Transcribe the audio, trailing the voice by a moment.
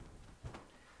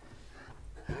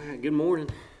All right, good morning.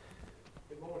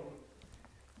 Good morning.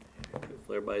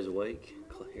 Hopefully everybody's awake.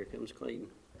 Here comes Clayton.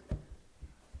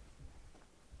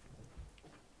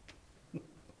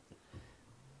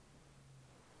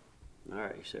 All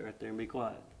right, you sit right there and be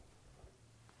quiet.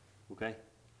 Okay?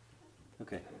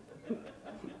 Okay.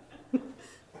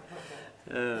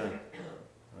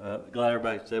 Glad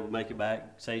everybody's able to make it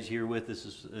back. Sage here with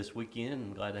us this weekend.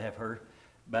 I'm glad to have her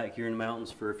back here in the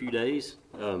mountains for a few days.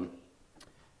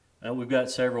 We've got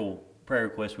several prayer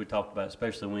requests we talked about,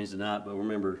 especially Wednesday night. But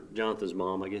remember, Jonathan's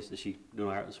mom, I guess, is she doing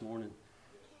all right this morning?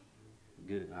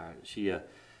 Good. All right. She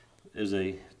is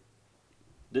a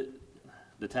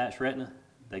detached retina.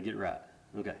 They get it right.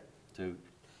 Okay. So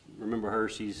remember her.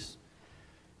 She's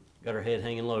got her head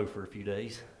hanging low for a few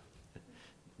days,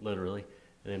 literally.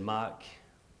 And then Mike,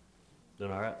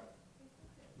 doing all right?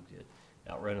 Good.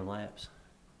 Out running laps?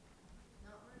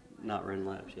 Not running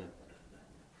laps yet.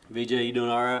 VJ, you doing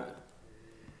all right?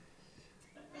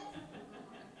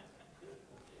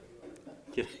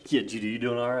 Yeah, Judy, you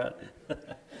doing all right?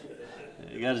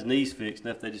 He got his knees fixed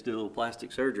enough they just did a little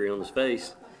plastic surgery on his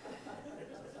face.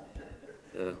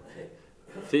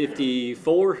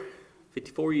 54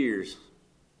 years.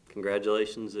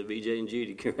 Congratulations to VJ and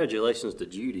Judy. Congratulations to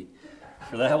Judy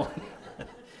for that one.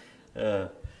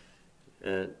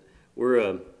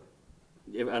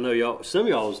 I know y'all. Some of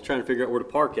y'all was trying to figure out where to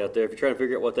park out there. If you're trying to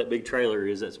figure out what that big trailer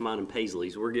is, that's mine and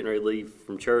Paisley's. We're getting ready to leave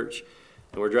from church,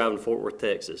 and we're driving to Fort Worth,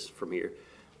 Texas from here.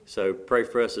 So pray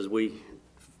for us as we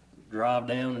drive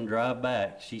down and drive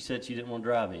back. She said she didn't want to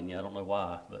drive any. I don't know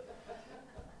why, but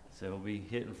so we'll be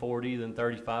hitting 40, then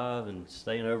 35, and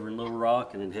staying over in Little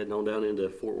Rock, and then heading on down into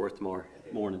Fort Worth tomorrow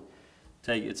morning.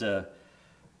 Tell you,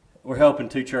 we're helping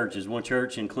two churches. One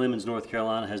church in Clemens, North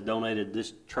Carolina has donated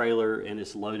this trailer and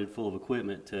it's loaded full of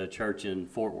equipment to a church in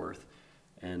Fort Worth.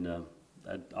 And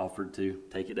I offered to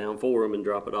take it down for them and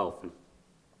drop it off. And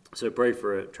so pray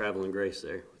for a traveling grace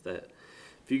there with that.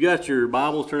 If you got your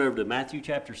Bibles, turn over to Matthew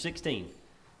chapter 16.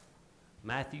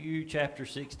 Matthew chapter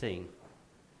 16.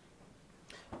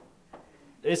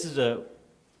 This is a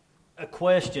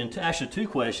question, actually two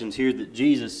questions here that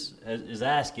Jesus is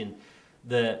asking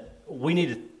that we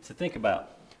need to think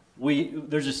about.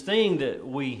 There's this thing that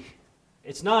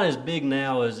it's not as big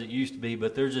now as it used to be,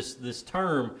 but there's just this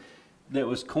term that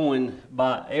was coined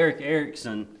by Erik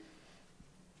Erikson.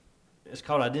 It's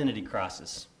called identity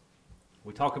crisis.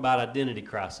 We talk about identity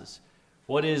crisis.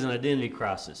 What is an identity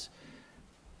crisis?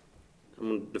 I'm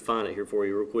going to define it here for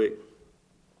you real quick.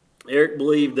 Eric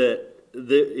believed that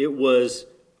it was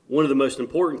one of the most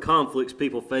important conflicts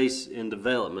people face in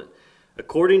development.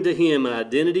 According to him, an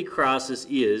identity crisis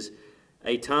is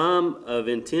a time of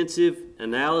intensive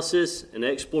analysis and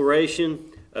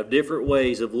exploration of different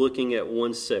ways of looking at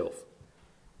oneself.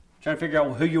 Trying to figure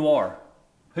out who you are.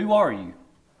 Who are you?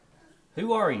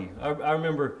 Who are you? I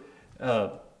remember, it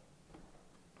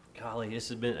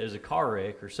was a car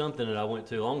wreck or something that I went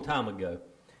to a long time ago.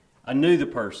 I knew the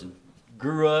person.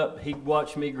 Grew up. He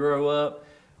watched me grow up.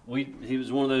 He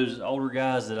was one of those older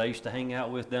guys that I used to hang out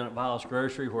with down at Vilas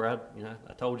Grocery, where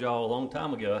I told y'all a long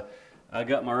time ago, I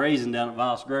got my raising down at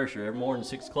Vilas Grocery. Every morning,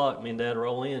 6 o'clock, me and Dad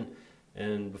roll in,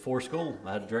 and before school,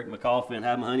 I'd drink my coffee and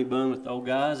have my honey bun with the old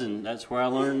guys, and that's where I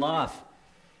learned life.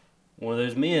 One of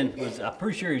those men I'm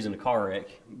pretty sure he was in a car wreck,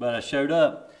 but I showed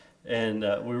up, and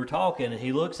we were talking, and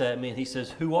he looks at me, and he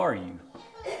says, "Who are you?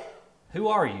 Who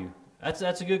are you?" That's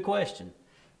a good question.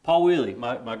 Paul Willie,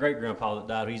 my great-grandpa that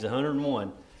died, he's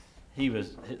 101.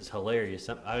 It's hilarious.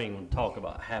 I don't even want to talk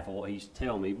about half of what he used to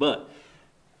tell me, but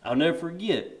I'll never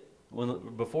forget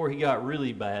before he got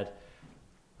really bad,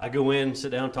 I go in,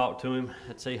 sit down, talk to him.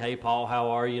 I'd say, "Hey, Paul, how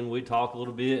are you?" And we'd talk a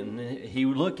little bit, and he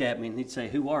would look at me and he'd say,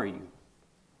 "Who are you?"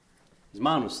 His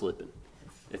mind was slipping.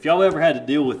 If y'all ever had to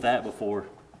deal with that before,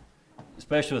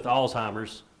 especially with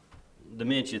Alzheimer's,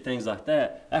 dementia, things like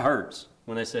that hurts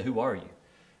when they say, "Who are you?"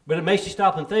 But it makes you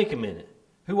stop and think a minute.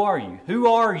 Who are you? Who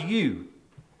are you?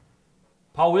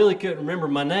 Paul Willie couldn't remember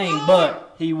my name,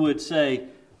 but he would say,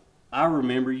 "I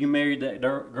remember you married that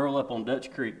girl up on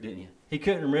Dutch Creek, didn't you?" He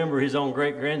couldn't remember his own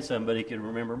great-grandson, but he could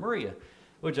remember Maria,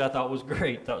 which I thought was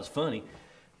great. Thought was funny.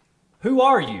 Who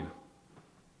are you?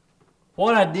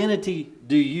 What identity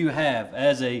do you have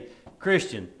as a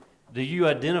Christian? Do you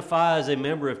identify as a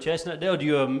member of Chestnut? Do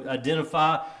you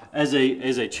identify as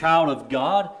a child of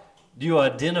God? Do you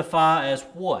identify as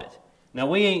what? Now,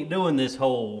 we ain't doing this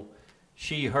whole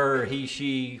she, her, he,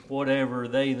 she, whatever,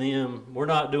 they, them. We're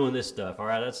not doing this stuff, all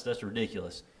right? That's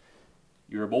ridiculous.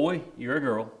 You're a boy, you're a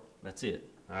girl. That's it.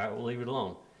 All right, we'll leave it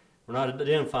alone. We're not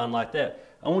identifying like that.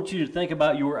 I want you to think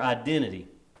about your identity.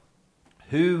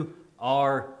 Who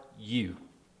are you?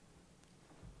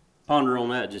 Ponder on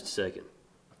that just a second.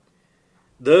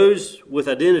 Those with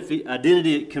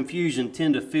identity confusion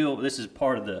tend to feel, this is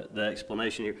part of the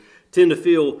explanation here, tend to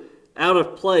feel out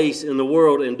of place in the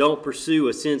world and don't pursue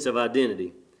a sense of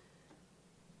identity.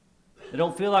 They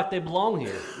don't feel like they belong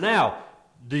here. Now,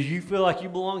 do you feel like you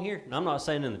belong here? And I'm not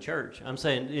saying in the church. I'm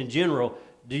saying in general,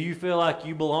 do you feel like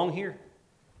you belong here?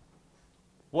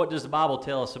 What does the Bible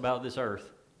tell us about this earth?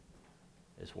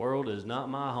 This world is not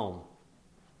my home.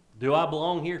 Do I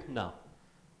belong here? No,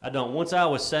 I don't. Once I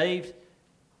was saved,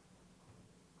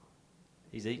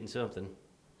 he's eating something.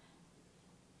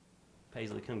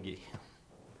 Paisley, come get him.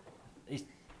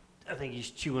 I think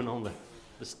he's chewing on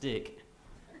the stick.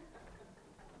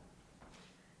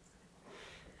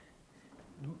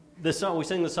 The song, we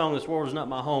sing the song, "This world is not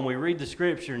my home." We read the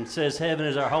scripture and it says heaven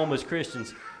is our home as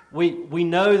Christians. We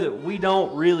know that we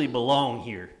don't really belong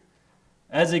here.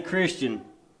 As a Christian,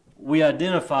 we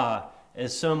identify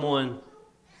as someone,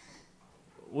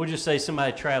 we'll just say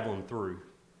somebody traveling through.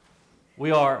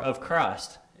 We are of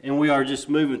Christ, and we are just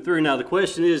moving through. Now the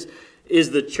question is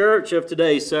the church of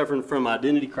today suffering from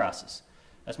identity crisis?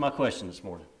 That's my question this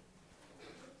morning.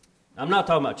 I'm not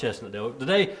talking about Chestnut, though.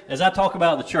 Today, as I talk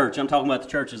about the church, I'm talking about the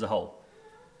church as a whole.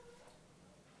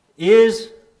 Is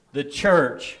the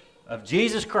church of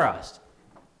Jesus Christ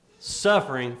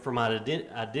suffering from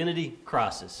identity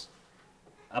crisis?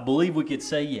 I believe we could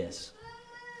say yes.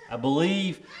 I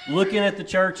believe, looking at the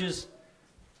churches,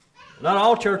 not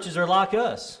all churches are like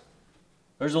us.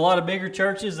 There's a lot of bigger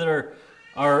churches that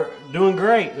are doing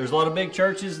great. There's a lot of big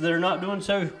churches that are not doing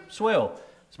so swell,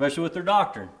 especially with their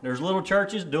doctrine. There's little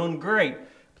churches doing great,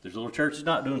 but there's little churches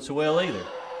not doing so well either.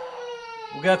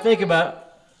 We've got to think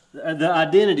about the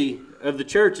identity of the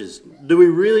churches. Do we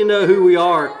really know who we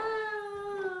are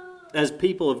as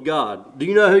people of God? Do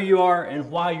you know who you are and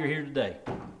why you're here today?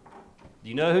 Do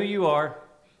you know who you are,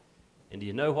 and do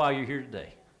you know why you're here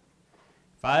today?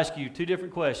 If I ask you two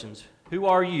different questions, who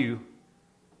are you?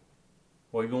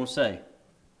 What are you going to say?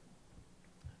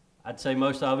 I'd say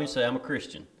most of you say, I'm a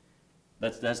Christian.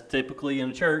 That's typically in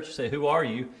a church. You say, who are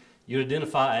you? You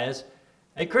identify as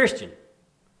a Christian.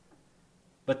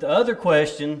 But the other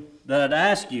question that I'd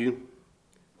ask you,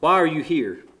 why are you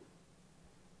here?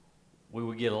 We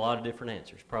would get a lot of different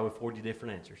answers, probably 40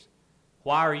 different answers.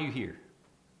 Why are you here?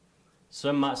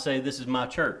 Some might say, this is my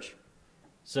church.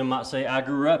 Some might say, I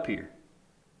grew up here.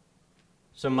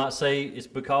 Some might say, it's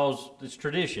because it's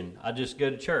tradition. I just go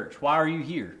to church. Why are you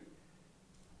here?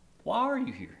 Why are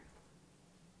you here?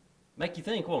 Make you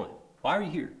think, won't it? Why are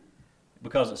you here?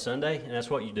 Because it's Sunday and that's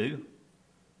what you do?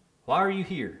 Why are you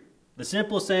here? The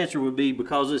simplest answer would be,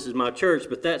 because this is my church,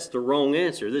 but that's the wrong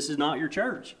answer. This is not your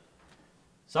church.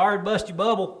 Sorry to bust your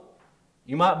bubble.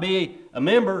 You might be a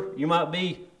member, you might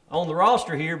be on the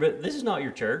roster here, but this is not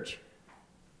your church.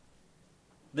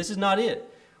 This is not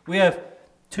it. We have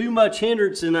too much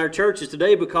hindrance in our churches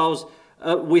today because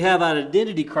we have an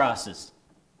identity crisis.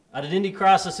 An identity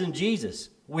crisis in Jesus.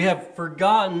 We have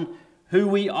forgotten who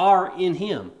we are in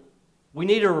Him. We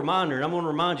need a reminder, and I'm going to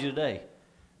remind you today.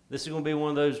 This is going to be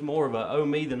one of those more of a oh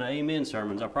me than an amen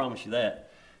sermons, I promise you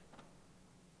that.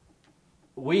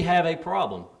 We have a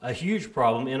problem, a huge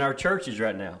problem in our churches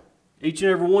right now. Each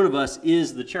and every one of us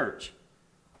is the church.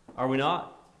 Are we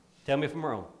not? Tell me if I'm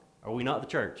wrong. Are we not the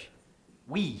church?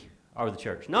 We are the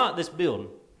church, not this building.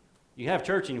 You can have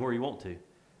church anywhere you want to.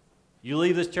 You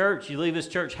leave this church, you leave this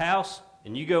church house,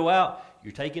 and you go out,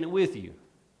 you're taking it with you.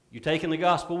 You're taking the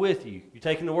gospel with you. You're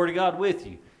taking the Word of God with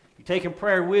you. You're taking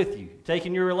prayer with you. You're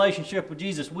taking your relationship with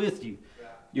Jesus with you.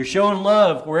 You're showing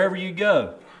love wherever you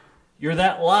go. You're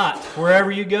that light wherever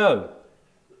you go.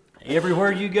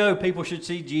 Everywhere you go, people should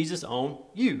see Jesus on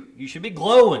you. You should be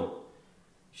glowing. You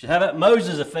should have that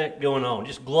Moses effect going on,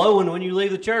 just glowing when you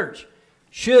leave the church.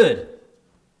 Should.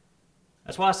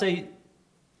 That's why I say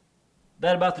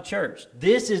that about the church.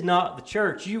 This is not the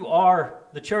church. You are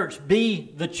the church.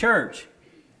 Be the church.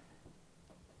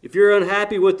 If you're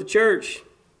unhappy with the church,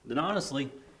 then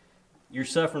honestly, you're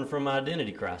suffering from an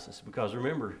identity crisis, because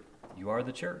remember, you are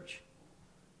the church.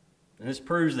 And this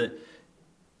proves that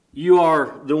you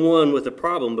are the one with the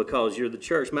problem because you're the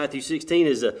church. Matthew 16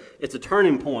 it's a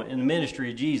turning point in the ministry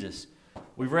of Jesus.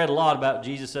 We've read a lot about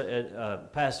Jesus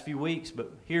past few weeks,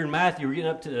 but here in Matthew, we're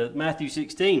getting up to Matthew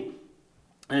 16,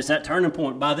 and it's that turning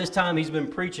point. By this time, he's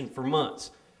been preaching for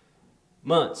months.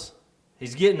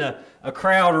 He's getting a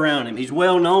crowd around him. He's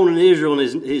well known in Israel,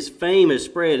 and his fame has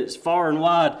spread. It's far and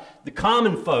wide. The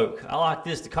common folk, I like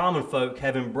this, the common folk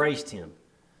have embraced him.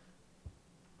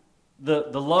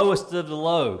 The lowest of the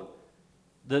low,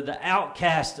 the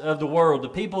outcast of the world, the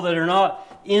people that are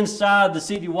not inside the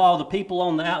city wall, the people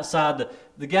on the outside,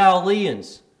 the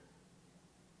Galileans.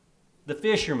 the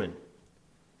fishermen,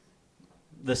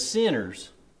 the sinners,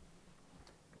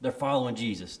 they're following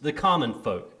Jesus. The common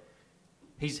folk.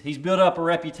 He's built up a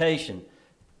reputation.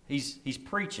 He's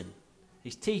preaching.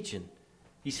 He's teaching.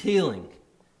 He's healing.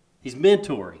 He's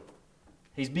mentoring.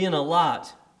 He's being a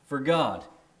light for God.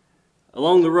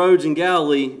 Along the roads in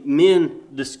Galilee, men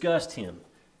discussed him.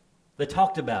 They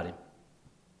talked about him.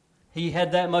 He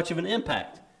had that much of an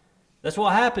impact. That's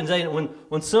what happens, ain't it?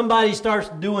 When somebody starts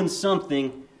doing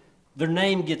something, their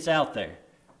name gets out there.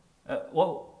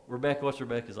 Rebecca, what's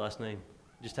Rebecca's last name?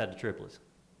 Just had the triplets.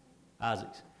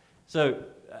 Isaac's. So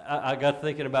I got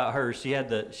thinking about her. She's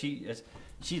a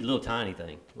little tiny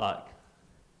thing. Like,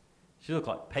 she looked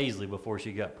like Paisley before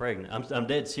she got pregnant. I'm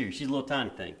dead serious. She's a little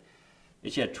tiny thing.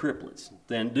 And she had triplets.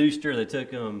 They induced her. They took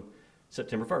them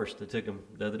September 1st. They took them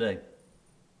the other day.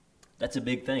 That's a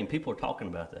big thing. People are talking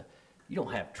about that. You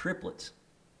don't have triplets.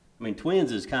 I mean,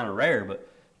 twins is kind of rare, but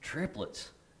triplets.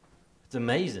 It's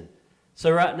amazing.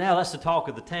 So right now, that's the talk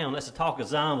of the town. That's the talk of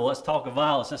Zionville. That's the talk of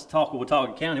Violence. That's the talk of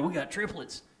Watauga County. We got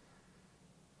triplets.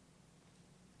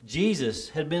 Jesus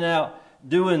had been out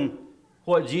doing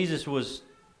what Jesus was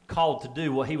called to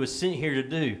do, what he was sent here to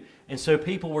do. And so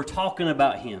people were talking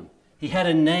about him. He had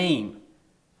a name.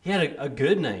 He had a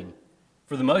good name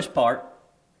for the most part.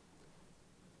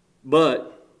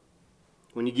 But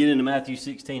when you get into Matthew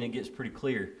 16, it gets pretty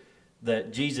clear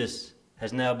that Jesus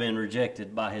has now been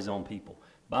rejected by his own people.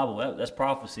 Bible, that's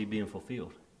prophecy being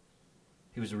fulfilled.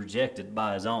 He was rejected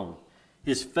by his own.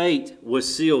 His fate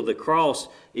was sealed. The cross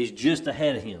is just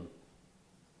ahead of him.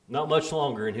 Not much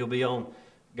longer, and he'll be on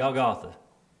Golgotha.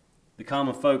 The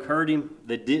common folk heard him.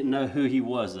 They didn't know who he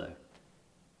was, though.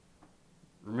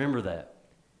 Remember that.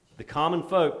 The common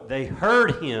folk, they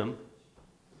heard him.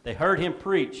 They heard him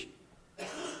preach.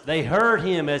 They heard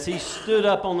him as he stood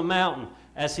up on the mountain,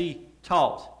 as he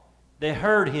taught. They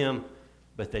heard him,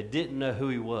 but they didn't know who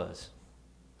he was.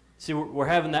 See, we're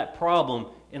having that problem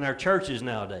in our churches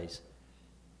nowadays.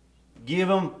 Give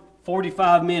them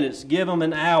 45 minutes, give them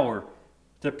an hour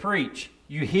to preach.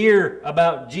 You hear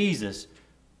about Jesus,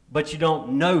 but you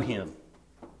don't know him.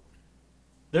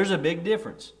 There's a big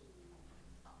difference.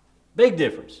 Big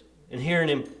difference in hearing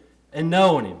him and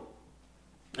knowing him.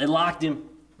 They liked him.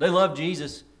 They loved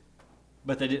Jesus,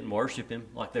 but they didn't worship him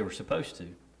like they were supposed to.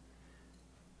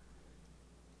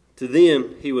 To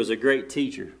them, he was a great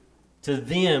teacher. To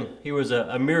them, he was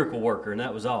a miracle worker, and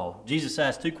that was all. Jesus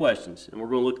asked two questions, and we're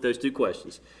going to look at those two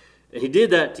questions. And he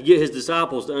did that to get his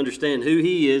disciples to understand who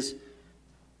he is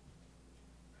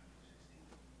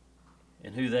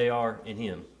and who they are in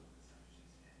him.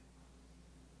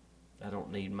 I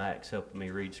don't need Max helping me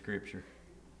read Scripture.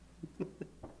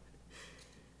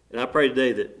 And I pray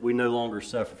today that we no longer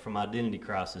suffer from identity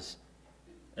crisis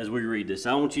as we read this.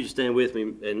 I want you to stand with me,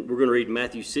 and we're going to read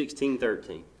Matthew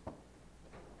 16:13.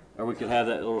 Or we could have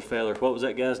that little feller. What was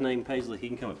that guy's name, Paisley? He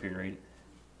can come up here and read it.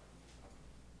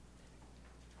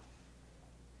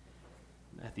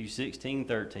 Matthew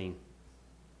 16:13.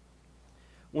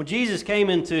 When Jesus came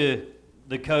into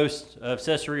the coast of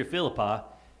Caesarea Philippi,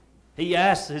 he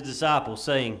asked his disciples,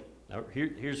 saying,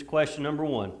 here's question number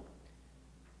one.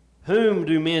 Whom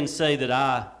do men say that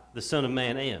I, the Son of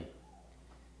Man, am?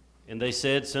 And they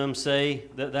said, some say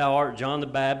that thou art John the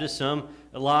Baptist, some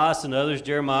Elias, and others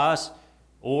Jeremiah,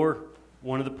 or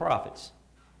one of the prophets.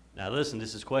 Now listen,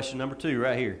 this is question number 2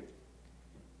 right here.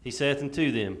 He saith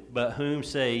unto them, but whom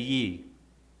say ye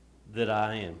that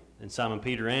I am? And Simon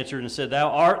Peter answered and said, thou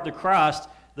art the Christ,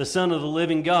 the Son of the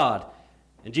living God.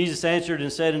 And Jesus answered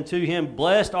and said unto him,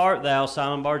 blessed art thou,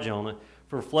 Simon Bar-Jonah,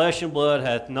 for flesh and blood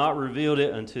hath not revealed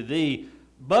it unto thee,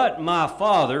 but my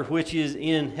Father which is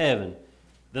in heaven.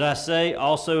 That I say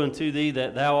also unto thee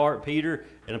that thou art Peter,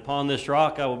 and upon this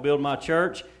rock I will build my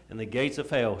church, and the gates of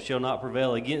hell shall not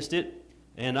prevail against it.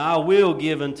 And I will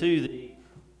give unto thee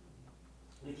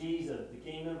the keys of the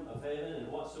kingdom of heaven,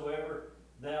 and whatsoever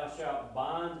thou shalt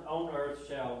bind on earth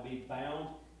shall be bound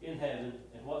in heaven,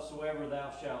 and whatsoever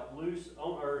thou shalt loose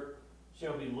on earth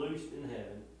shall be loosed in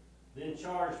heaven. Then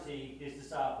charged he his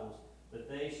disciples that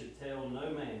they should tell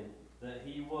no man that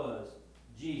he was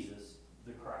Jesus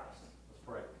the Christ. Let's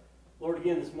pray. Lord,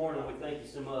 again this morning we thank you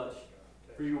so much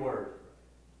for your word.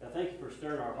 I thank you for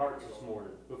stirring our hearts this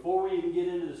morning. Before we even get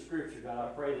into the Scripture, God, I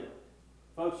pray that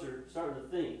folks are starting to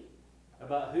think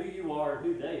about who you are and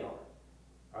who they are.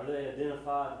 Are they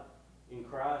identified in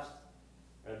Christ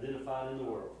or identified in the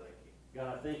world? Thank you.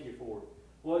 God, I thank you for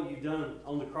what you've done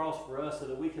on the cross for us so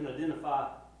that we can identify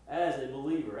as a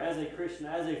believer, as a Christian,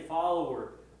 as a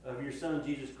follower of your Son,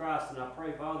 Jesus Christ. And I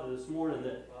pray, Father, this morning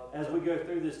that as we go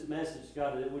through this message,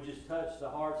 God, that it would just touch the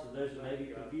hearts of those that may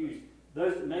be confused,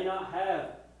 those that may not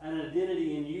have an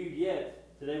identity in you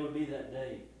yet, today would be that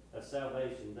day of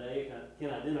salvation. They can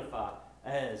identify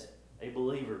as a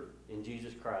believer in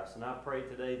Jesus Christ. And I pray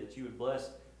today that you would bless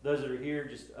those that are here.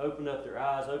 Just open up their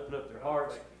eyes, open up their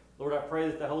hearts. Lord, I pray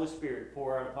that the Holy Spirit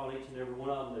pour out upon each and every one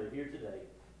of them that are here today.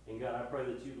 And God, I pray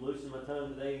that you loosen my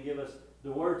tongue today and give us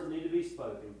the words that need to be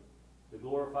spoken to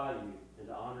glorify you and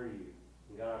to honor you.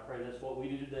 And God, I pray that's what we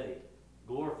do today.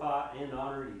 Glorify and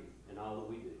honor you in all that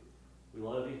we do. We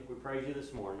love you. We praise you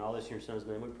this morning. All this in your Son's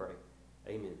name we pray.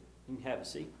 Amen. You can have a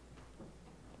seat.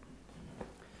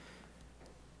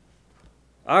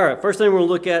 All right, first thing we're going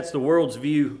to look at is the world's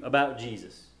view about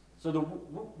Jesus. So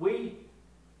we've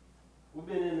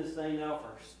been in this thing now for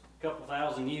a couple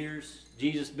thousand years.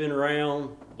 Jesus has been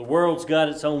around. The world's got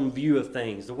its own view of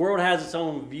things. The world has its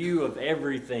own view of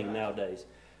everything nowadays.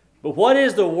 But what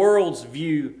is the world's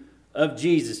view of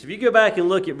Jesus? If you go back and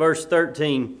look at verse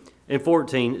 13 and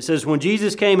 14, it says, when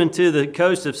Jesus came into the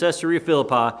coast of Caesarea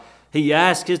Philippi, he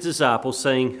asked his disciples,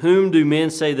 saying, whom do men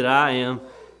say that I am,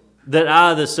 that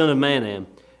I, the Son of Man, am?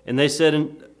 And they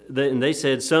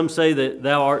said, some say that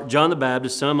thou art John the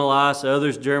Baptist, some Elias,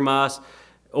 others Jeremiah,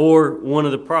 or one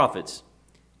of the prophets.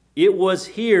 It was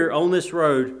here on this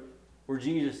road where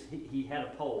Jesus, he had a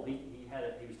poll. He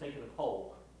was taking a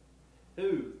poll.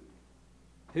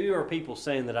 Who are people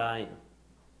saying that I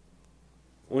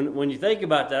am? When you think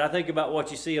about that, I think about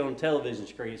what you see on television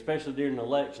screen, especially during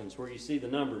elections, where you see the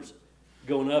numbers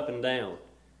going up and down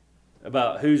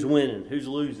about who's winning, who's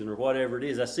losing, or whatever it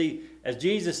is. I see, as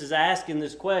Jesus is asking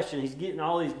this question, he's getting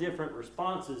all these different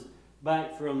responses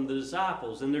back from the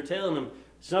disciples, and they're telling him,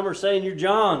 some are saying you're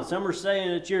John, some are saying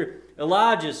that you're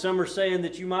Elijah, some are saying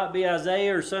that you might be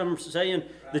Isaiah, or some are saying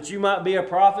that you might be a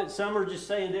prophet, some are just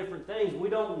saying different things. We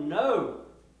don't know.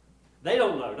 They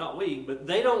don't know, not we, but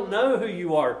they don't know who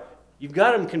you are. You've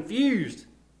got them confused.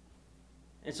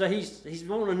 And so he's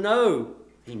wanting to know.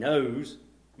 He knows,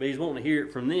 but he's wanting to hear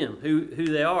it from them, who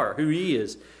they are, who he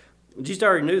is. Jesus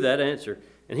already knew that answer.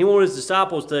 And he wanted his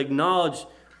disciples to acknowledge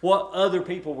what other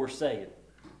people were saying.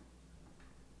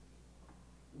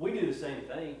 We do the same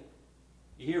thing.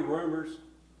 You hear rumors,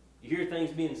 you hear things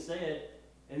being said,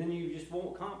 and then you just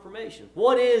want confirmation.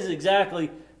 What is exactly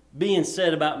being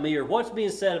said about me, or what's being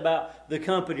said about the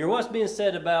company, or what's being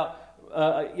said about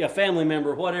a family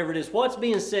member, whatever it is? What's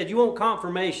being said? You want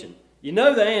confirmation. You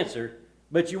know the answer,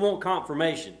 but you want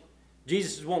confirmation.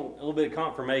 Jesus wants a little bit of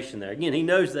confirmation there. Again, he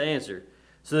knows the answer.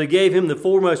 So they gave him the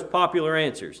four most popular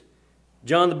answers.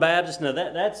 John the Baptist, now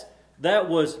that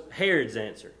was Herod's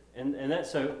answer. And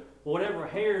that's so whatever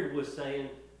Herod was saying,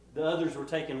 the others were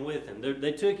taking with him.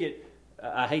 They took it,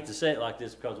 I hate to say it like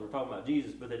this because we're talking about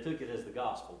Jesus, but they took it as the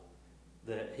gospel,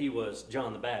 that he was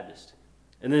John the Baptist.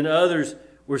 And then others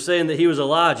were saying that he was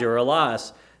Elijah or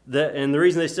Elias. And the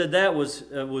reason they said that was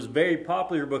very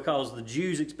popular because the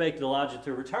Jews expected Elijah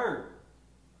to return.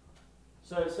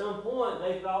 So at some point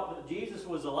they thought that Jesus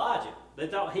was Elijah. They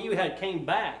thought he had came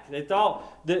back. They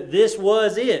thought that this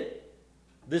was it.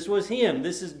 This was him.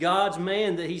 This is God's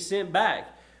man that he sent back.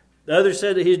 The others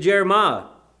said that he's Jeremiah,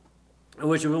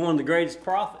 which was one of the greatest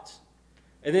prophets.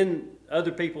 And then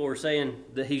other people were saying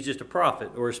that he's just a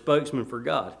prophet or a spokesman for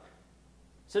God.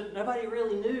 So nobody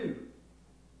really knew.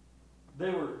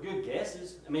 They were good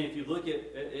guesses. I mean, if you look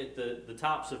at the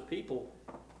tops of people,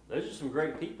 those are some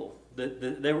great people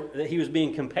that he was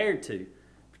being compared to.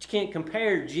 But you can't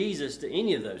compare Jesus to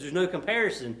any of those. There's no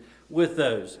comparison with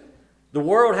those. The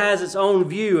world has its own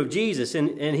view of Jesus,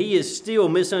 and he is still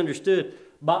misunderstood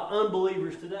by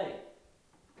unbelievers today.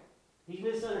 He's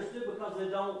misunderstood because they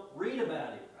don't read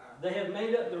about him. They have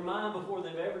made up their mind before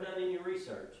they've ever done any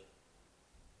research.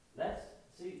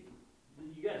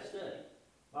 You got to study.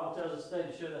 The Bible tells us to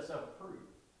study to show thyself approved.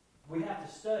 We have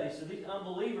to study. So these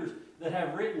unbelievers that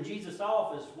have written Jesus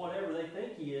off as whatever they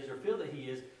think he is or feel that he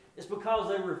is, it's because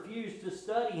they refuse to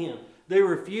study him. They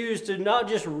refuse to not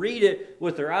just read it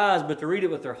with their eyes, but to read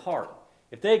it with their heart.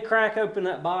 If they'd crack open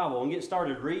that Bible and get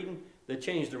started reading, they'd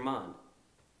change their mind.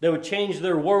 They would change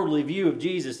their worldly view of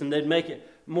Jesus, and they'd make it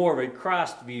more of a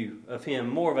Christ view of him,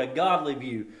 more of a godly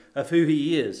view of who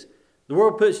he is. The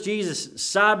world puts Jesus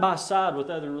side by side with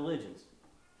other religions.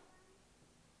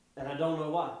 And I don't know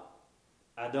why.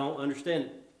 I don't understand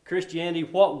it. Christianity,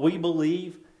 what we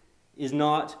believe, is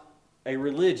not a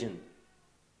religion.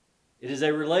 It is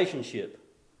a relationship.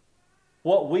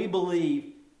 What we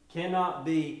believe cannot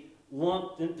be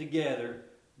lumped together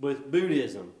with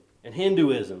Buddhism and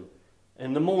Hinduism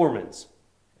and the Mormons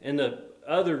and the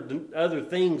other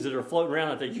things that are floating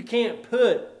around out there. You can't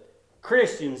put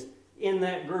Christians in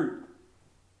that group.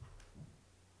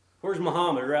 Where's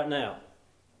Muhammad right now?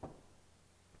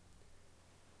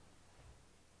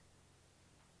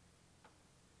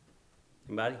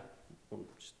 Anybody?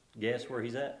 Just guess where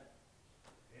he's at?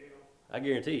 I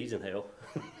guarantee he's in hell.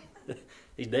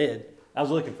 He's dead. I was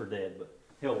looking for dead, but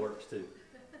hell works too.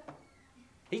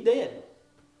 He's dead.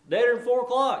 Deader than 4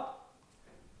 o'clock.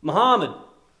 Muhammad,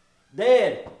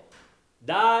 dead.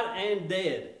 Died and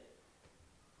dead.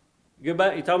 You go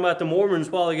back, you're talking about the Mormons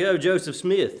a while ago, Joseph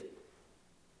Smith.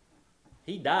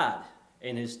 He died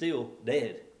and is still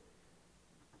dead.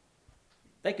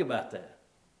 Think about that.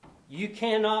 You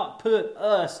cannot put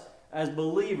us as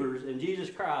believers in Jesus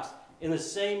Christ in the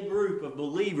same group of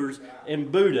believers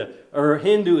in Buddha or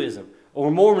Hinduism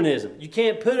or Mormonism. You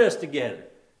can't put us together.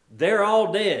 They're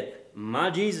all dead. My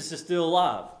Jesus is still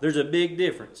alive. There's a big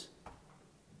difference.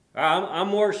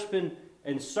 I'm worshiping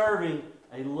and serving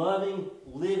a loving,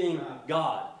 living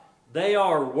God. They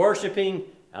are worshiping,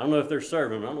 I don't know if they're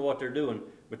serving, I don't know what they're doing,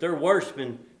 but they're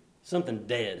worshiping something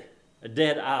dead, a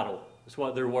dead idol. That's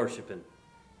what they're worshiping.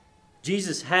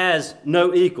 Jesus has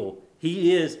no equal.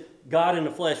 He is God in the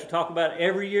flesh. We talk about it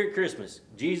every year at Christmas.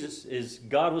 Jesus is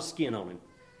God with skin on him.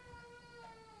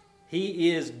 He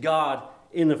is God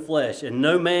in the flesh, and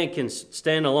no man can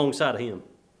stand alongside of him.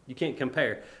 You can't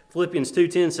compare. Philippians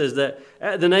 2:10 says that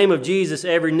at the name of Jesus,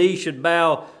 every knee should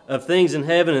bow of things in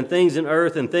heaven and things in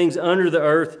earth and things under the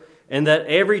earth, and that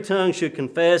every tongue should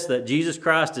confess that Jesus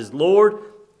Christ is Lord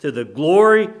to the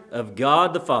glory of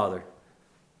God the Father.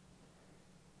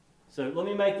 So let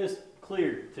me make this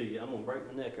clear to you. I'm going to break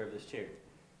my neck over this chair.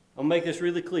 I'm going to make this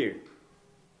really clear.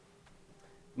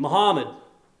 Muhammad,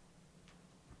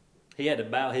 he had to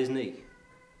bow his knee.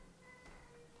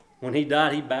 When he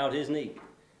died, he bowed his knee.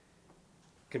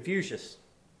 Confucius,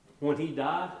 when he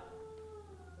died,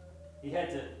 he had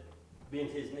to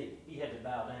bend his knee. He had to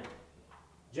bow down.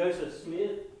 Joseph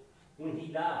Smith, when he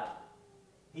died,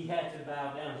 he had to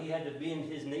bow down. He had to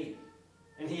bend his knee.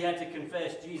 And he had to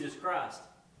confess Jesus Christ.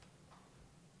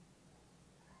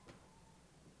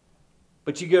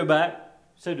 But you go back,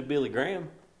 so did Billy Graham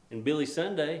and Billy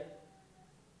Sunday.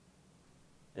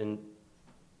 And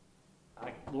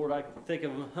Lord, I can think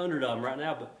of 100 of them right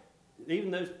now, but even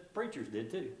those preachers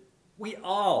did too. We're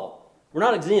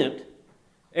not exempt.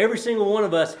 Every single one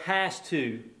of us has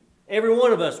to, every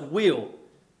one of us will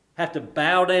have to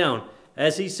bow down.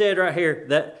 As he said right here,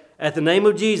 that at the name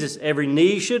of Jesus, every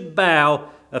knee should bow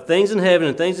of things in heaven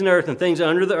and things in earth and things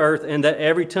under the earth, and that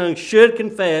every tongue should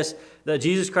confess that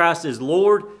Jesus Christ is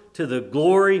Lord to the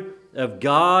glory of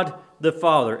God the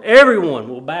Father. Everyone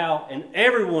will bow and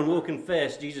everyone will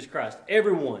confess Jesus Christ.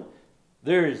 Everyone.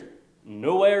 There is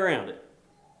no way around it.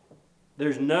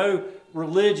 There's no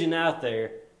religion out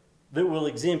there that will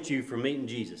exempt you from meeting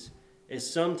Jesus. It's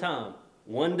sometime,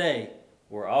 one day,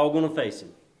 we're all going to face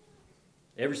him.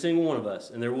 Every single one of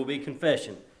us. And there will be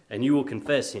confession. And you will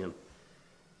confess him.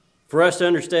 For us to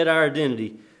understand our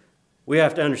identity, we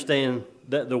have to understand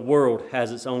that the world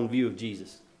has its own view of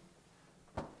Jesus.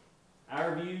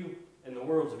 Our view and the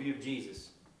world's view of Jesus.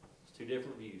 It's two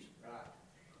different views. Right.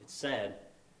 It's sad.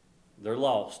 They're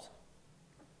lost.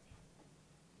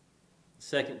 The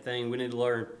second thing we need to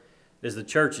learn is the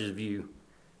church's view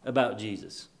about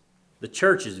Jesus. The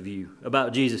church's view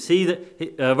about Jesus.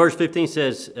 Verse 15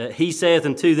 says, He saith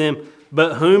unto them,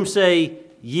 But whom say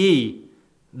ye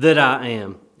that I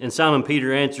am? And Simon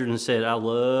Peter answered and said, I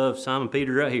love Simon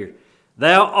Peter right here.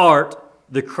 Thou art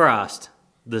the Christ,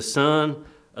 the Son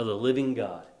of the living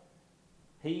God.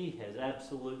 He has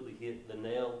absolutely hit the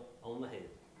nail on the head.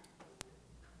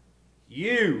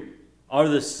 You are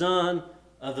the Son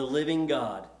of the living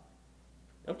God.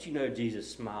 Don't you know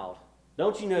Jesus smiled?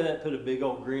 Don't you know that put a big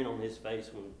old grin on his face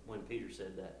when Peter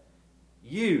said that?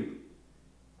 You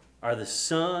are the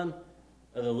Son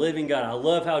of the living God. I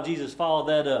love how Jesus followed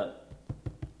that up.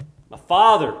 My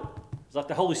Father, it's like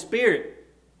the Holy Spirit,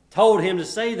 told him to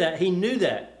say that. He knew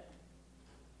that.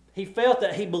 He felt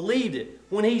that. He believed it.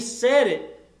 When he said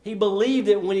it, he believed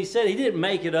it when he said it. He didn't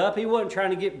make it up. He wasn't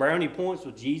trying to get brownie points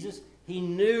with Jesus. He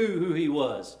knew who he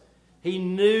was. He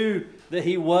knew that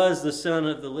he was the Son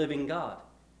of the living God.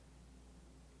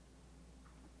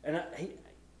 And I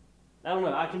don't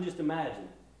know, I can just imagine.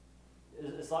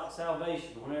 It's like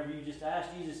salvation. Whenever you just ask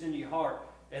Jesus into your heart,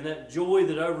 and that joy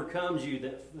that overcomes you,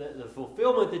 that the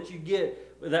fulfillment that you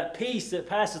get, that peace that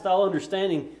passeth all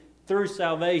understanding through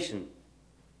salvation.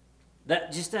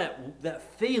 That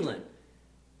feeling.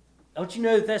 Don't you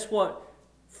know that that's what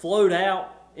flowed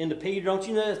out into Peter? Don't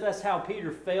you know that that's how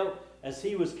Peter felt as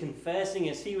he was confessing,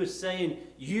 as he was saying,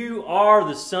 You are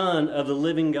the Son of the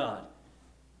living God.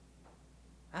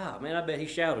 Ah, man, I bet he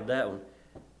shouted that one.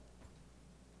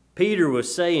 Peter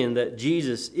was saying that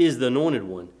Jesus is the anointed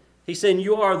one. He's saying,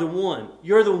 You are the one.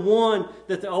 You're the one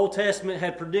that the Old Testament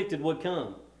had predicted would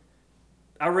come.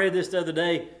 I read this the other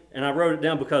day, and I wrote it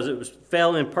down because it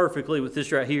fell in perfectly with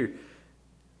this right here.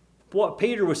 What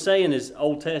Peter was saying is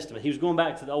Old Testament. He was going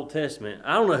back to the Old Testament.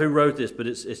 I don't know who wrote this, but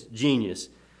it's genius.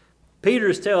 Peter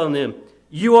is telling them,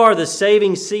 you are the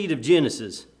saving seed of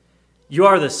Genesis. You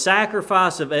are the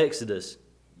sacrifice of Exodus.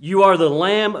 You are the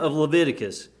Lamb of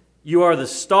Leviticus. You are the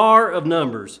star of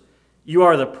Numbers. You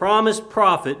are the promised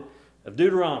prophet of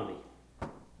Deuteronomy.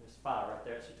 There's 5 right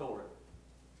there. It's the Torah.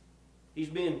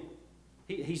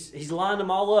 He's lined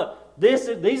them all up. These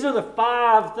are the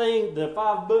 5 things, the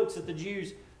 5 books that the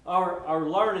Jews are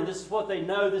learning. This is what they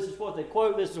know. This is what they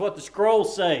quote. This is what the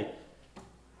scrolls say.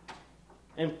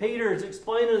 And Peter is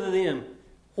explaining to them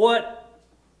what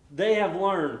they have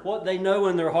learned, what they know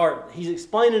in their heart. He's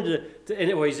explaining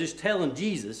anyway, he's just telling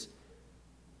Jesus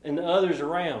and the others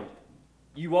around,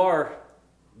 you are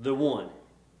the one.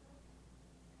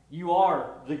 You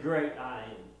are the great I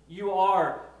am. You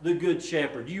are the good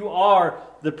shepherd. You are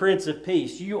the Prince of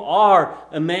Peace. You are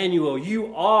Emmanuel.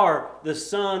 You are the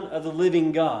Son of the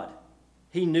living God.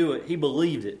 He knew it. He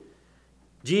believed it.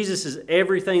 Jesus is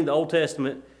everything the Old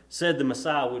Testament said the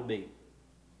Messiah would be.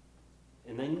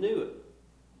 And they knew it.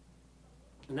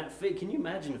 And can you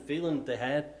imagine the feeling that they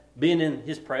had being in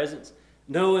His presence?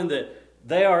 Knowing that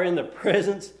they are in the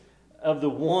presence of the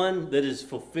one that is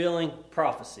fulfilling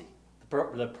prophecy.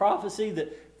 The prophecy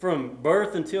that from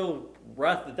birth until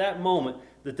right at that moment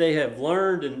that they have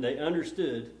learned and they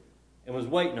understood and was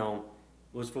waiting on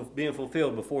was being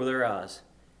fulfilled before their eyes.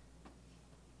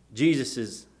 Jesus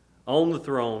is on the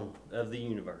throne of the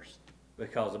universe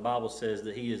because the Bible says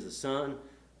that He is the Son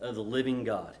of the living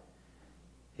God.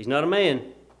 He's not a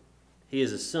man. He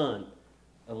is a Son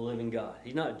of the living God.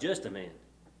 He's not just a man.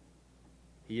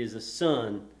 He is a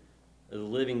Son of the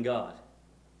living God.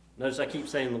 Notice I keep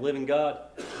saying the living God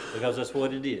because that's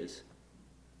what it is.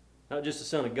 Not just the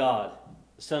Son of God,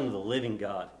 the Son of the living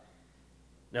God.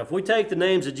 Now, if we take the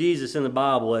names of Jesus in the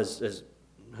Bible as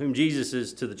whom Jesus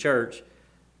is to the church,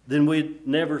 then we'd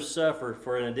never suffer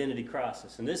for an identity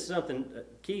crisis. And this is something,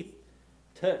 Keith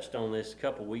touched on this a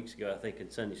couple weeks ago, I think,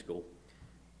 in Sunday school.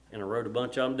 And I wrote a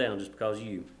bunch of them down just because of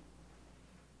you.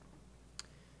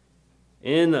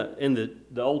 In the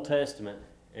Old Testament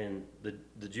and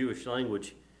the Jewish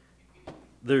language,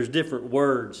 there's different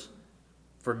words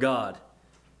for God.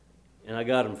 And I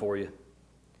got them for you.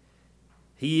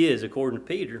 He is, according to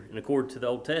Peter and according to the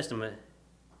Old Testament,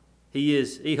 He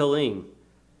is Elohim,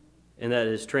 and that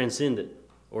is transcendent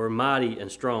or mighty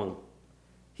and strong.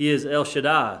 He is El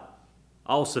Shaddai,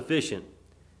 all-sufficient.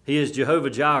 He is Jehovah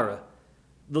Jireh,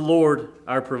 the Lord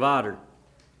our provider.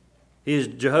 He is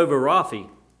Jehovah Rapha,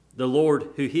 the Lord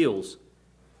who heals.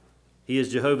 He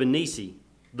is Jehovah Nisi,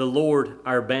 the Lord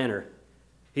our banner.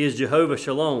 He is Jehovah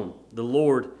Shalom, the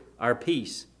Lord our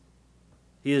peace.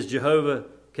 He is Jehovah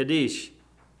Kaddish,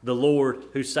 the Lord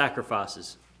who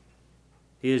sacrifices.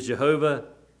 He is Jehovah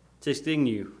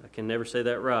Tiskinu. I can never say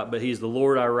that right, but He is the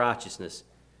Lord our righteousness.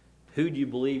 Who do you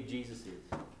believe Jesus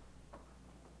is?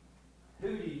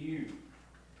 Who do you?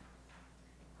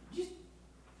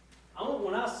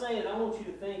 When I say it, I want you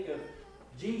to think of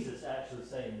Jesus actually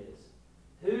saying this.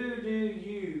 Who do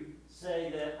you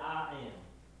say that I am?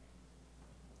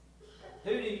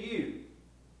 Who do you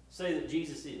say that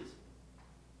Jesus is?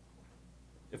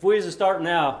 If we was to start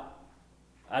now,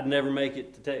 I'd never make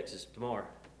it to Texas tomorrow.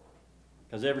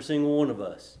 Because every single one of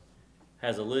us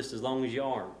has a list as long as your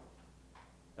arm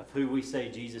of who we say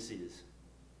Jesus is.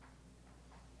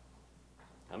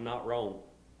 I'm not wrong.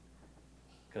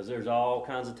 Because there's all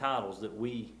kinds of titles that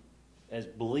we, as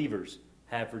believers,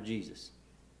 have for Jesus.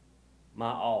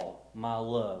 My all, my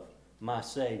love, my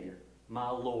Savior, my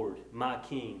Lord, my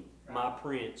King, my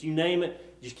Prince. You name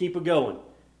it, just keep it going.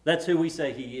 That's who we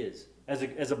say He is.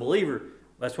 As a believer,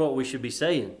 that's what we should be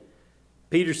saying.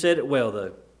 Peter said it well,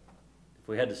 though. If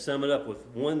we had to sum it up with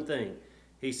one thing,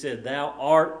 he said, "Thou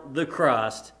art the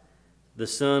Christ, the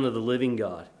Son of the living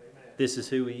God." Amen. This is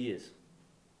who He is.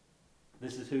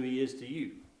 This is who He is to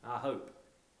you, I hope.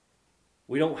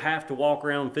 We don't have to walk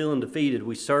around feeling defeated.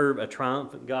 We serve a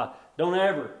triumphant God. Don't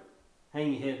ever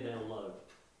hang your head down low.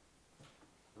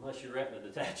 Unless your retina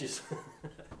detaches.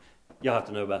 Y'all have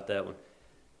to know about that one.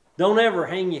 Don't ever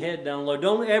hang your head down low.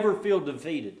 Don't ever feel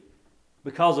defeated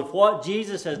because of what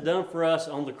Jesus has done for us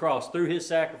on the cross through His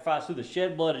sacrifice, through the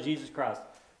shed blood of Jesus Christ.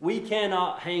 We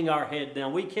cannot hang our head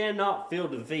down. We cannot feel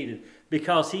defeated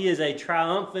because He is a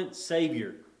triumphant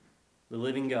Savior, the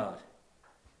living God.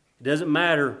 It doesn't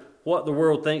matter what the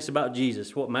world thinks about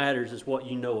Jesus. What matters is what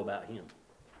you know about Him.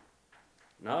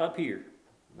 Not up here.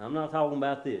 I'm not talking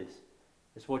about this.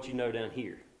 It's what you know down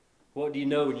here. What do you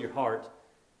know in your heart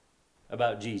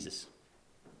about Jesus?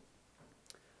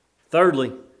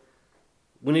 Thirdly,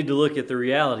 we need to look at the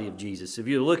reality of Jesus. If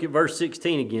you look at verse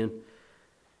 16 again, it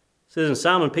says, "And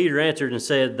Simon Peter answered and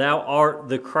said, Thou art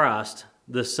the Christ,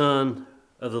 the Son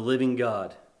of the living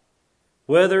God."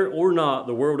 Whether or not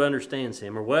the world understands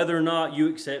him, or whether or not you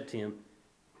accept him,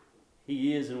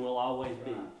 he is and will always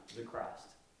be the Christ.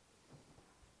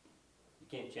 You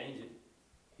can't change it.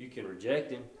 You can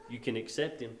reject him. You can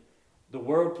accept him. The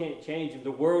world can't change him.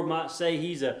 The world might say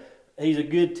he's a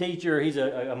good teacher, he's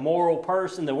a moral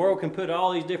person. The world can put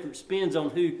all these different spins on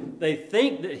who they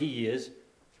think that he is,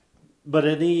 but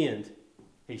in the end,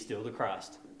 he's still the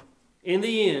Christ. In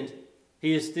the end,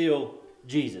 he is still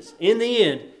Jesus. In the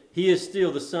end, he is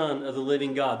still the Son of the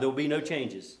living God. There will be no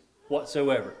changes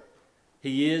whatsoever.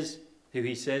 He is who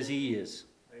he says he is.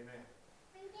 Amen.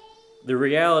 The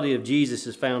reality of Jesus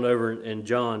is found over in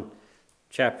John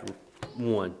chapter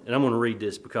 1. And I'm going to read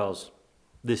this because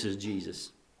this is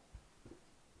Jesus.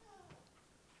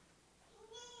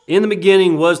 "In the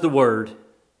beginning was the Word,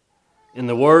 and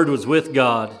the Word was with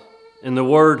God, and the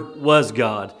Word was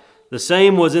God. The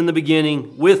same was in the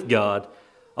beginning with God.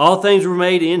 All things were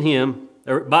made in him,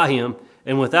 or by him,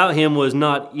 and without him was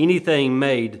not anything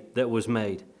made that was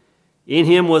made. In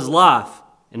him was life,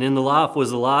 and in the life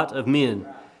was the light of men.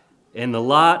 And the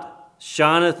light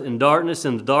shineth in darkness,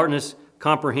 and the darkness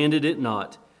comprehended it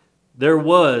not. There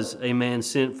was a man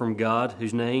sent from God,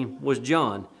 whose name was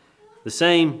John. The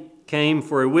same came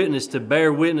for a witness to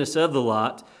bear witness of the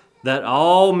light, that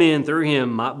all men through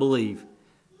him might believe.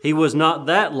 He was not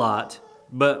that light,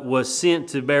 but was sent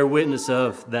to bear witness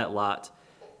of that light.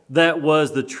 That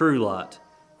was the true light,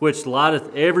 which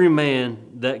lighteth every man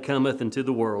that cometh into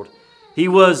the world. He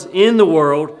was in the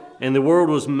world, and the world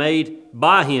was made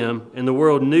by him, and the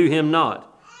world knew him not.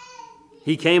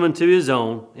 He came unto his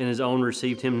own, and his own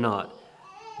received him not.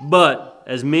 But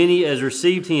as many as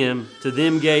received him, to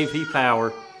them gave he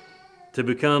power to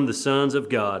become the sons of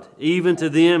God, even to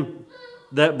them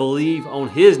that believe on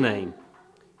his name,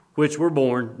 which were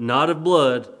born not of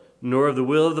blood, nor of the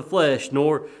will of the flesh,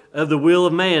 nor of the will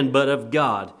of man, but of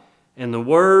God. And the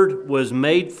Word was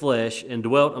made flesh and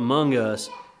dwelt among us,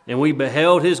 and we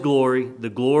beheld his glory, the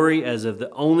glory as of the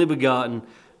only begotten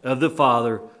of the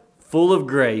Father, full of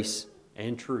grace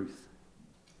and truth."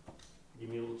 Give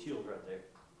me a little chill right there.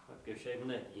 I have to go shave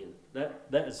my neck again.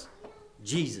 That is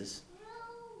Jesus.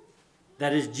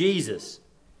 That is Jesus.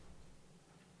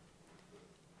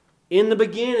 In the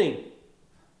beginning.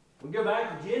 We go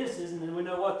back to Genesis, and then we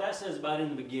know what that says about in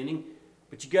the beginning.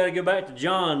 But you got to go back to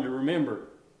John to remember.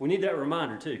 We need that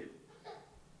reminder too.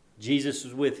 Jesus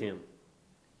was with him.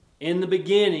 In the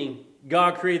beginning,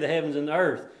 God created the heavens and the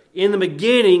earth. In the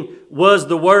beginning was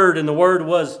the Word, and the Word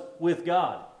was with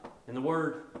God. And the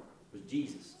Word was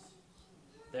Jesus.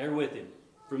 There with him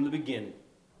from the beginning.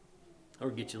 Or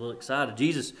get you a little excited.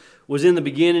 Jesus was in the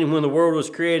beginning when the world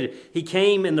was created. He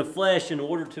came in the flesh in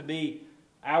order to be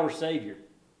our Savior.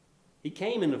 He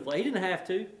came in the flesh. He didn't have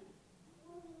to.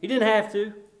 He didn't have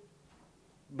to.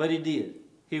 But he did.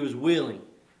 He was willing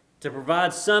to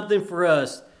provide something for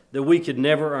us that we could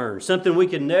never earn. Something we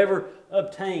could never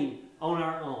obtain on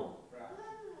our own. Right.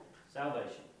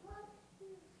 Salvation.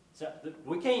 So,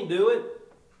 we can't do it.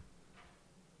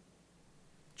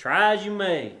 Try as you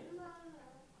may.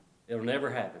 It'll never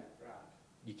happen.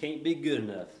 You can't be good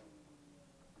enough.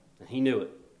 And he knew it.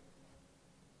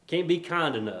 You can't be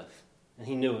kind enough. And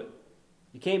he knew it.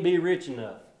 You can't be rich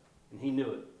enough. And he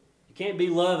knew it. You can't be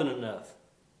loving enough.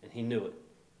 And he knew it.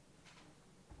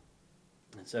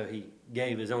 And so he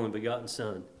gave his only begotten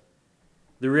Son.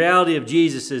 The reality of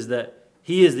Jesus is that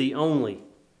he is the only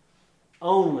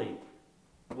way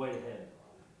to heaven.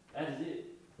 That is it.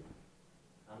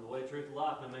 I'm the way, truth, and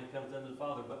life. No man comes unto the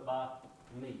Father but by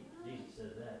me. Jesus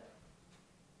says that.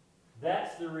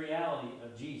 That's the reality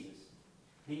of Jesus.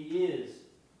 He is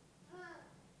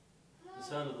the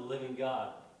Son of the living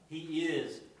God. He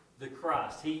is the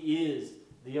Christ. He is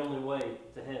the only way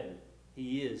to heaven.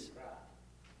 He is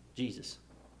Jesus.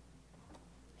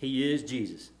 He is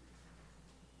Jesus.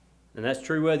 And that's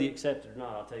true whether you accept it or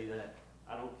not, I'll tell you that.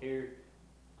 I don't care.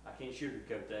 I can't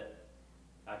sugarcoat that.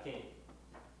 I can't.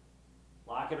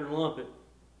 Like it or lump it.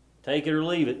 Take it or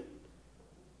leave it.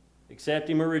 Accept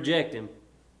him or reject him.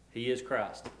 He is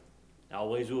Christ.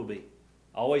 Always will be.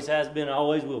 Always has been,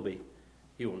 always will be.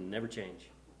 He will never change.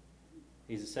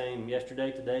 He's the same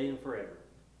yesterday, today, and forever.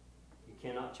 You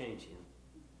cannot change him.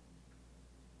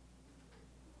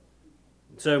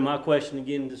 So my question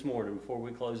again this morning before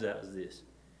we close out is this.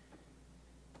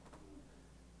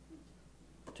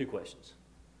 2 questions.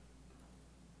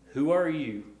 Who are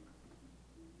you?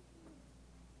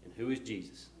 And who is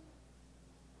Jesus?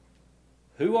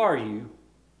 Who are you?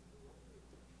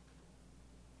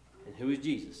 And who is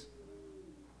Jesus?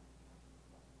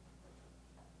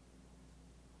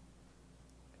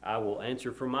 I will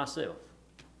answer for myself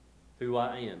who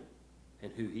I am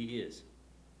and who He is.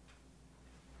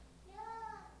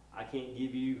 I can't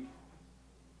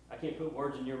put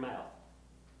words in your mouth.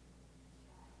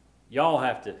 Y'all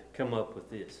have to come up with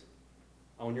this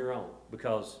on your own,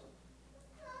 because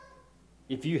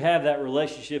if you have that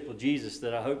relationship with Jesus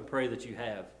that I hope and pray that you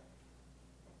have,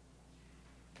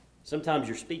 sometimes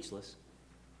you're speechless.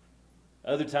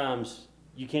 Other times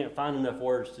you can't find enough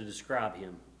words to describe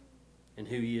Him and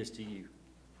who He is to you.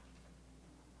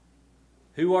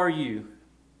 Who are you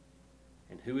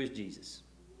and who is Jesus?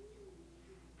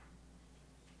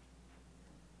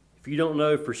 If you don't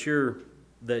know for sure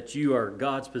that you are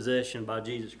God's possession by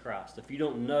Jesus Christ, if you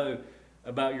don't know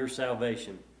about your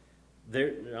salvation, I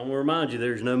want to remind you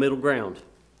there's no middle ground.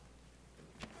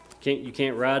 You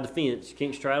can't ride the fence. You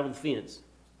can't straddle the fence.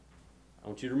 I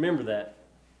want you to remember that.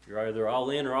 You're either all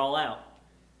in or all out.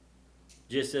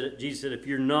 Jesus said, if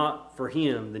you're not for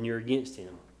Him, then you're against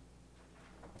Him.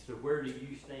 So where do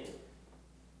you stand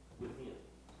with Him?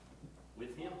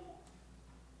 With Him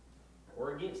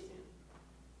or against Him?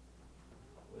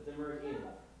 With Him or against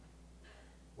Him?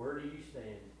 Where do you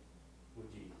stand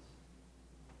with Jesus?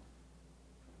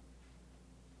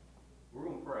 We're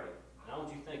going to pray. And I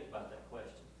want you to think about that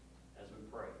question as we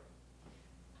pray.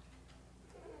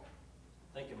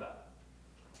 Think about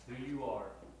who you are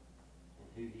and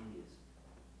who He is.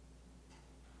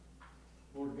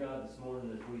 Lord God, this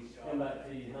morning as we come back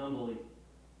to You humbly,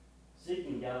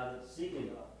 seeking guidance, seeking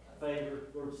favor,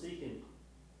 Lord, seeking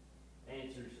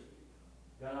answers.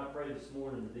 God, I pray this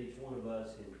morning that each one of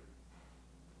us can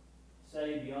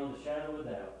say beyond the shadow of a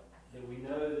doubt that we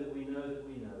know that we know that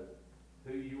we know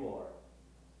who You are.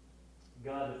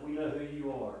 God, if we know who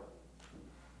You are,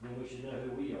 then we should know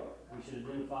who we are. We should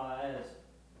identify as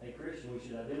a Christian. We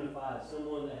should identify as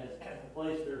someone that has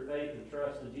placed their faith and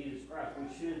trust in Jesus Christ. We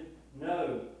should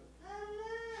know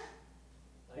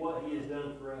what He has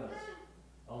done for us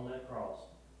on that cross.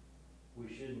 We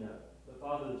should know. But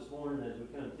Father, this morning as we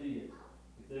come to You,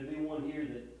 if there be one here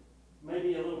that may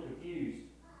be a little confused,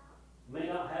 may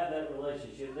not have that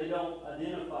relationship, they don't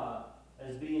identify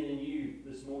as being in You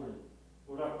this morning,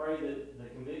 Lord, I pray that the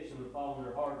conviction would fall in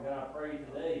their heart. God, I pray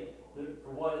today that for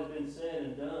what has been said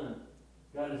and done,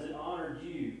 God, as it honored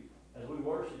You, as we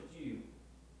worshiped You,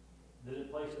 that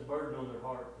it placed a burden on their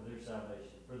heart for their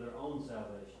salvation, for their own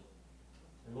salvation.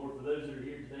 And Lord, for those that are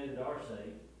here today that are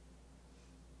saved,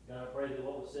 God, I pray that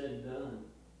what was said and done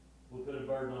will put a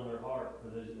burden on their heart for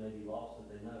those that may be lost that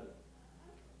they know.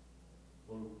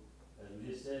 Lord, as we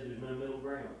just said, there's no middle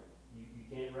ground. You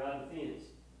can't ride the fence.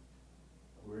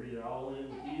 We're either all in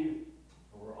with You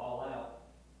or we're all out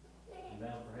and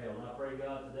bound for hell. And I pray,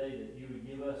 God, today that You would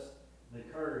give us the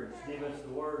courage, give us the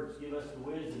words, give us the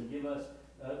wisdom, give us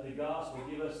the gospel,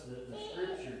 give us the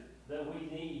scripture that we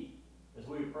need as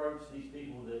we approach these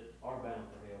people that are bound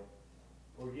for hell.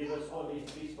 Or give us what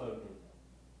needs to be spoken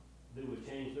that would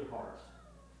change their hearts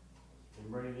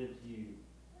and bring them to You,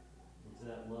 into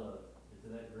that love, into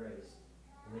that grace,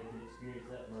 and they can experience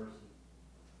that mercy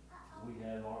we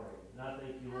have already. And I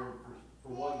thank You, Lord,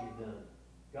 for what You've done.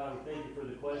 God, we thank You for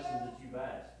the questions that You've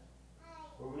asked.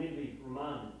 Lord, we need to be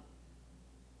reminded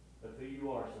of who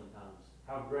You are sometimes,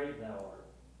 how great Thou art,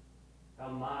 how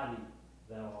mighty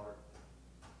Thou art,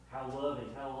 how loving,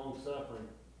 how long-suffering.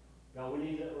 God, we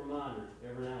need that reminder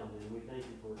every now and then. We thank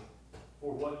You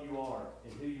for what You are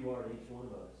and who You are to each one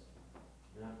of us.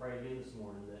 And I pray again this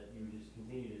morning that You would just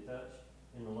continue to touch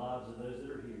in the lives of those that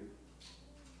are here.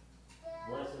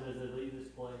 Bless them as they leave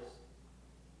this place.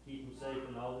 Keep them safe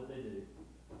in all that they do.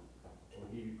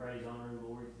 We'll give You praise, honor, and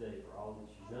glory today for all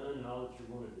that You've done and all that You're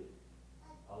going to do.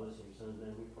 All this in Your Son's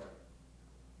name we pray.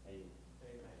 Amen.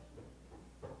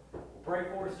 We'll pray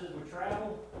for us as we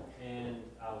travel, and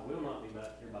I will not be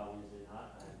back here by Wednesday night.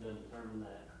 I have done determined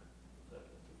that. So,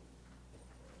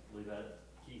 leave that to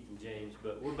Keith and James.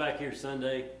 But we're back here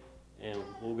Sunday, and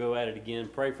we'll go at it again.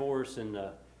 Pray for us, and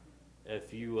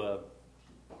if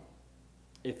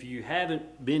you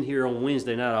haven't been here on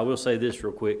Wednesday night, I will say this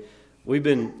real quick. We've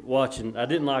been watching, I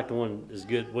didn't like the one as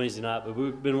good Wednesday night, but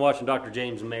we've been watching Dr.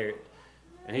 James Merritt.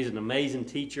 And he's an amazing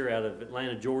teacher out of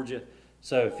Atlanta, Georgia.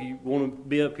 So if you want to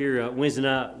be up here Wednesday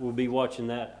night, we'll be watching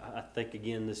that, I think,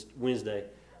 again this Wednesday.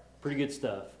 Pretty good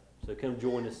stuff. So come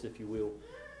join us if you will.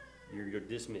 You're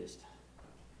dismissed.